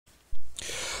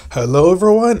Hello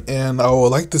everyone, and I would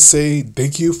like to say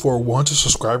thank you for 100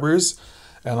 subscribers,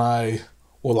 and I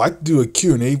would like to do a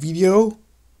Q&A video,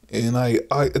 and I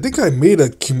think I made a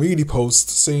community post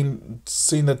saying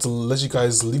that to let you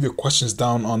guys leave your questions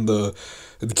down on the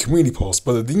community post.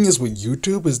 But the thing is with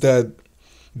YouTube is that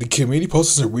the community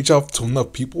post doesn't reach out to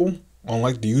enough people,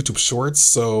 unlike the YouTube Shorts.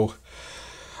 So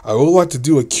I would like to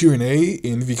do a Q&A,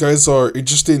 and if you guys are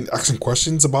interested in asking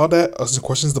questions about that, asking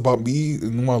questions about me,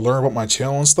 and want to learn about my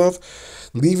channel and stuff,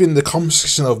 leave in the comment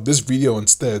section of this video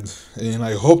instead. And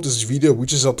I hope this video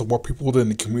reaches out to more people than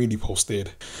the community post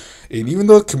did. And even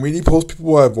though the community post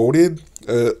people have voted,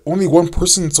 only one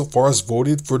person so far has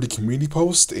voted for the community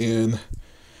post, and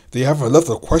they haven't left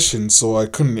a question, so I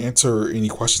couldn't answer any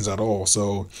questions at all.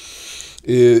 So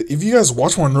if you guys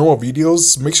watch my normal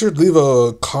videos, make sure to leave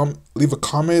a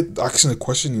comment asking a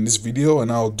question in this video,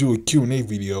 and I'll do a Q&A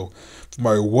video for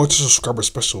my 1 subscriber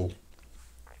special.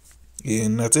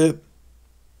 And that's it.